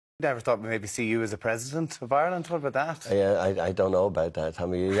Never thought we'd maybe see you as a president of Ireland. What about that? Yeah, I don't know about that. I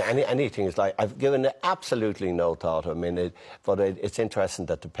mean, anything is like, I've given it absolutely no thought. I mean, it's interesting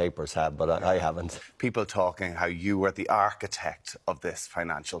that the papers have, but I haven't. People talking how you were the architect of this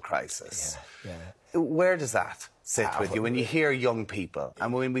financial crisis. Yeah. Where does that sit with you when you hear young people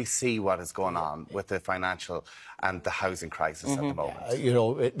and when we see what is going on with the financial and the housing crisis at the moment? You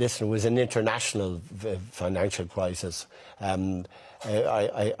know, listen, it was an international financial crisis. I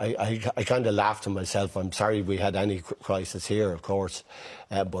kind of laughed to myself. I'm sorry we had any crisis here, of course,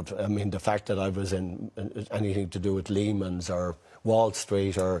 but I mean the fact that I was in anything to do with Lehman's or Wall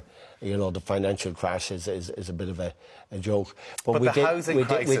Street or, you know, the financial crash is a bit of a joke. But we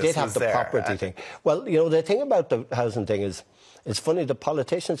did have the property thing. Well, you know, the thing about the housing thing is, it's funny, the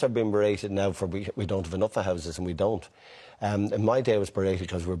politicians are being berated now for we don't have enough of houses, and we don't. In my day, it was berated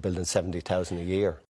because we were building 70,000 a year.